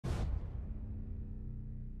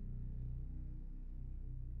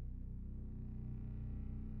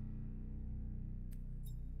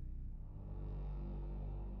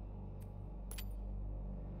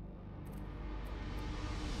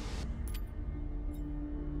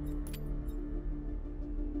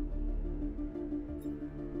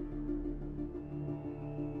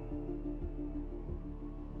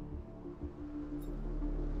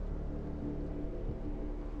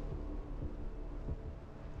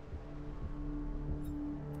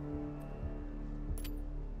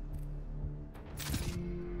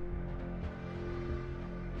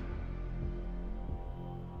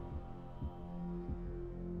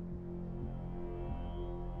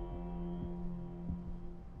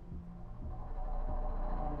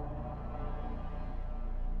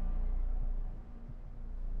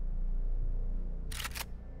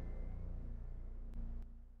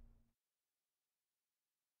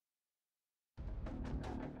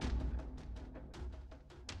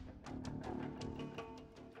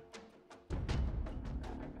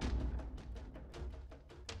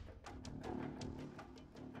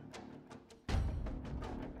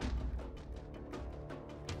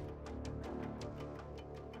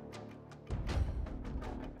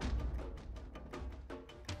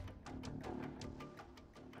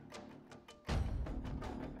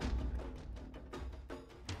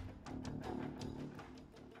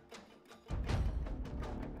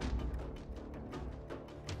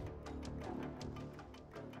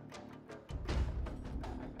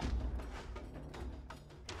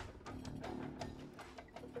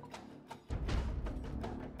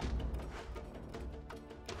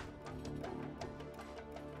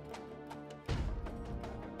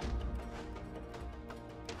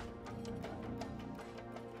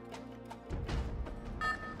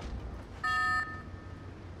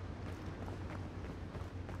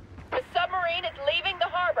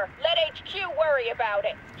about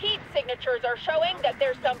it. Heat signatures are showing that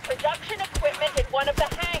there's some production equipment in one of the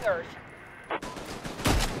hangars.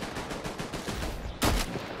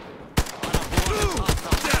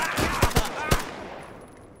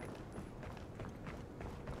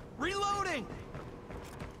 Reloading!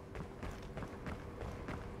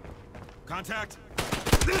 Contact!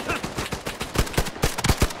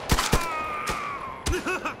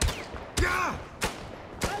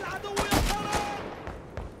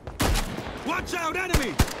 Watch out,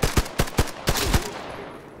 enemy!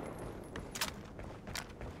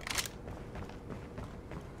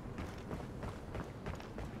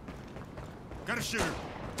 Got a shooter.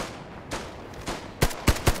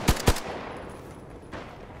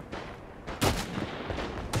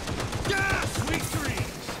 Sweet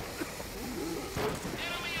dreams!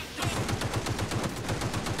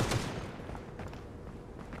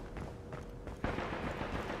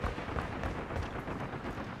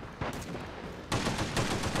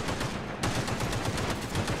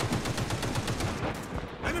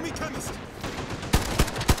 Enemy chemist!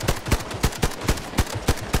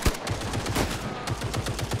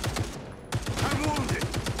 I'm wounded!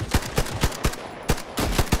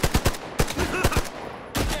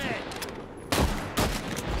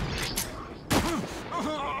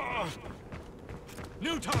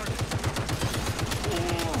 New target!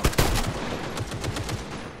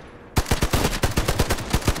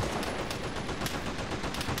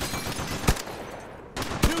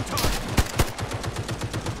 New target!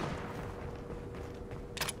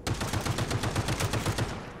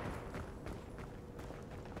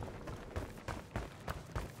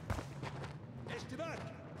 اشتباك!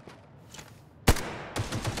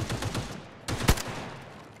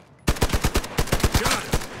 Got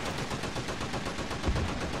it!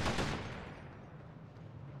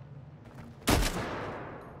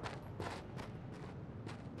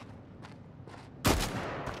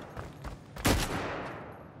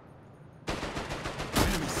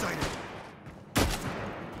 Enemy sighted.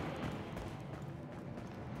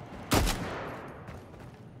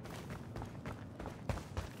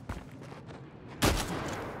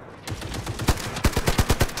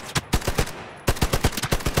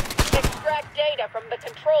 Extract data from the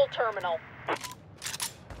control terminal.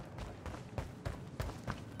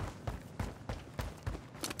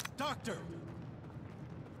 Doctor!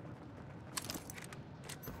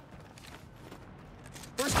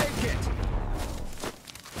 First aid kit!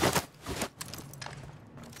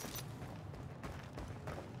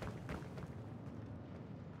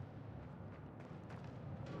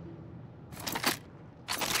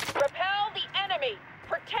 Repel the enemy.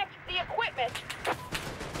 Protect the equipment.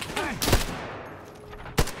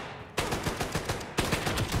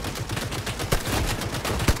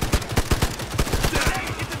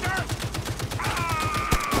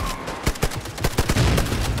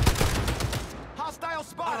 Hostile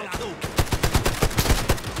spotted!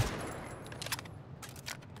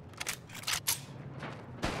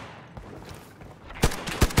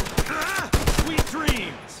 Sweet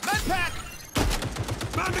dreams! Medpack!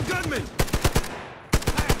 Found a gunman!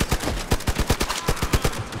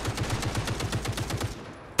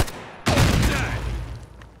 Dead!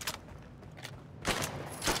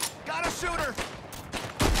 Got a shooter!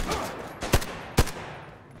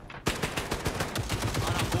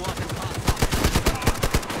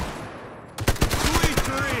 Sweet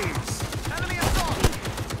dreams! Enemy assault!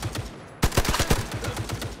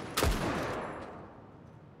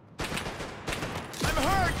 I'm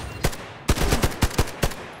hurt!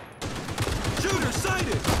 Shooter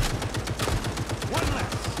sighted! One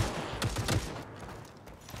less!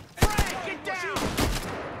 Frank, get down!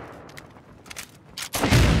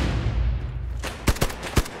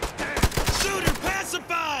 Shooter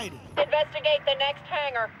pacified! Investigate the next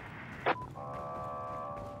hangar.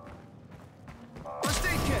 First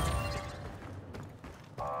aid kit!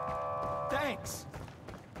 Thanks!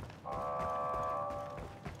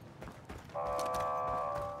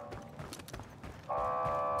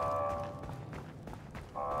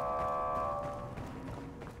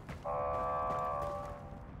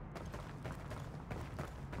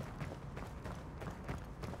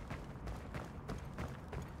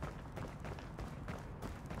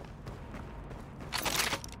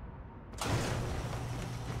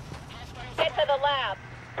 Get to the lab.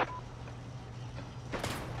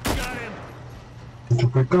 Got him! Что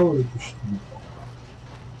прикалываетесь, что ли?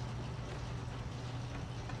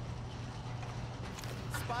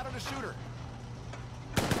 Spotted a shooter.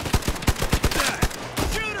 Dead!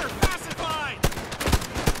 Shooter pacified!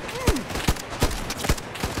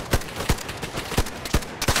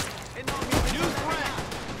 New threat!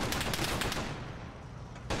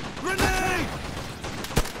 Grenade!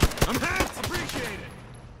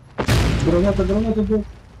 Граната, граната, был.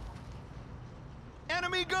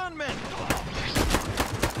 Enemy gunman!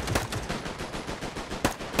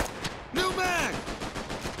 New mag!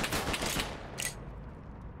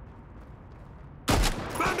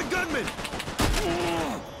 Found a gunman!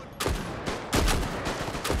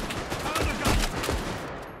 Found a gunman!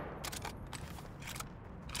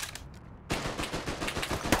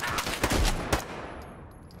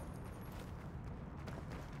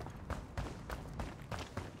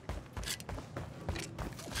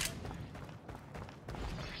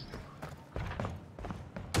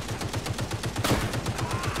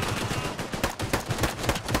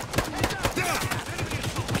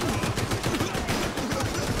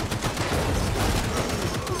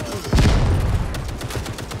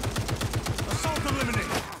 Assault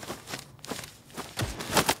eliminated!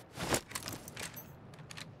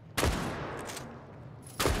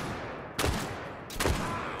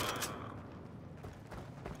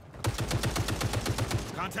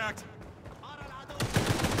 Contact!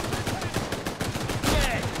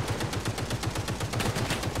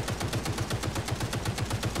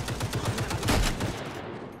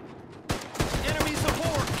 Enemy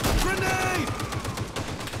support! Grenade!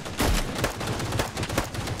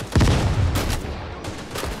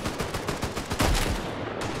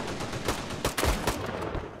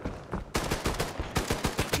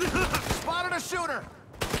 Spotted a shooter!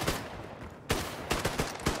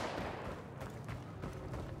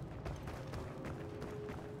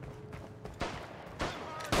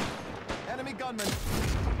 Enemy gunman!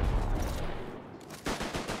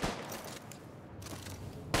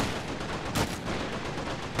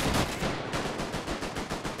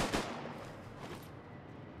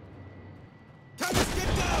 Time to get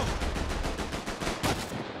down!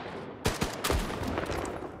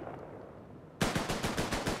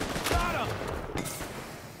 Got him!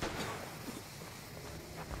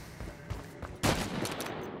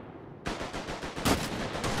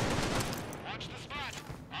 Watch the spot.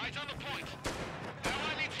 Eyes on the point.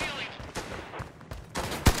 Ally needs healing.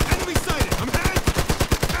 Enemy sighted! I'm hit!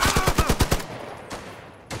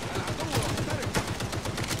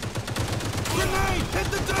 Grenade! Hit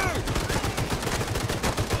the dirt!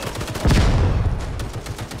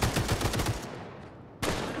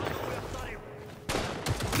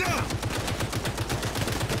 Down!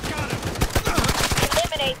 Got him!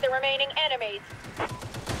 Eliminate the remaining enemies.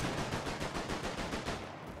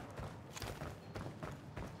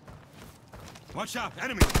 Watch out!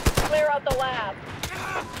 Enemy! Clear out the lab.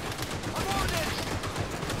 I'm on it!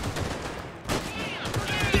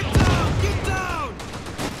 Get down! Get down!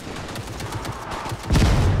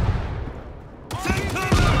 Take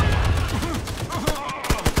cover!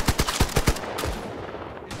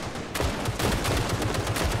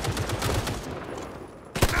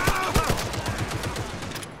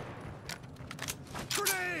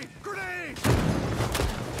 Grenade! Grenade!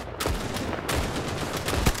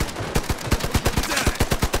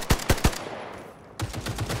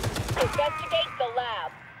 Investigate the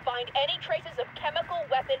lab. Find any traces of chemical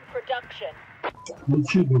weapon production.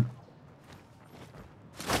 Ключи, был.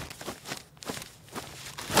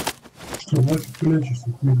 Что, нафиг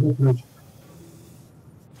прячешься? Куда прячешься?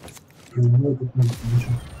 Понимаю, как надо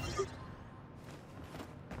получить.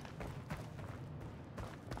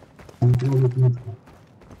 Неправильно клетку.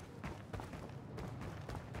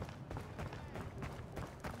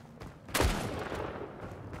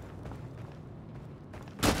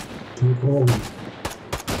 Неправильно.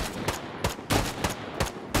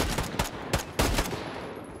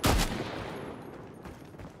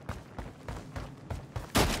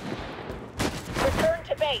 Return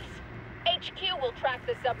to base. HQ will track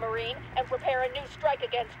the submarine and prepare a new strike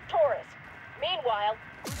against Taurus. Meanwhile,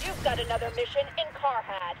 you've got another mission in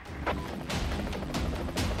Carhad.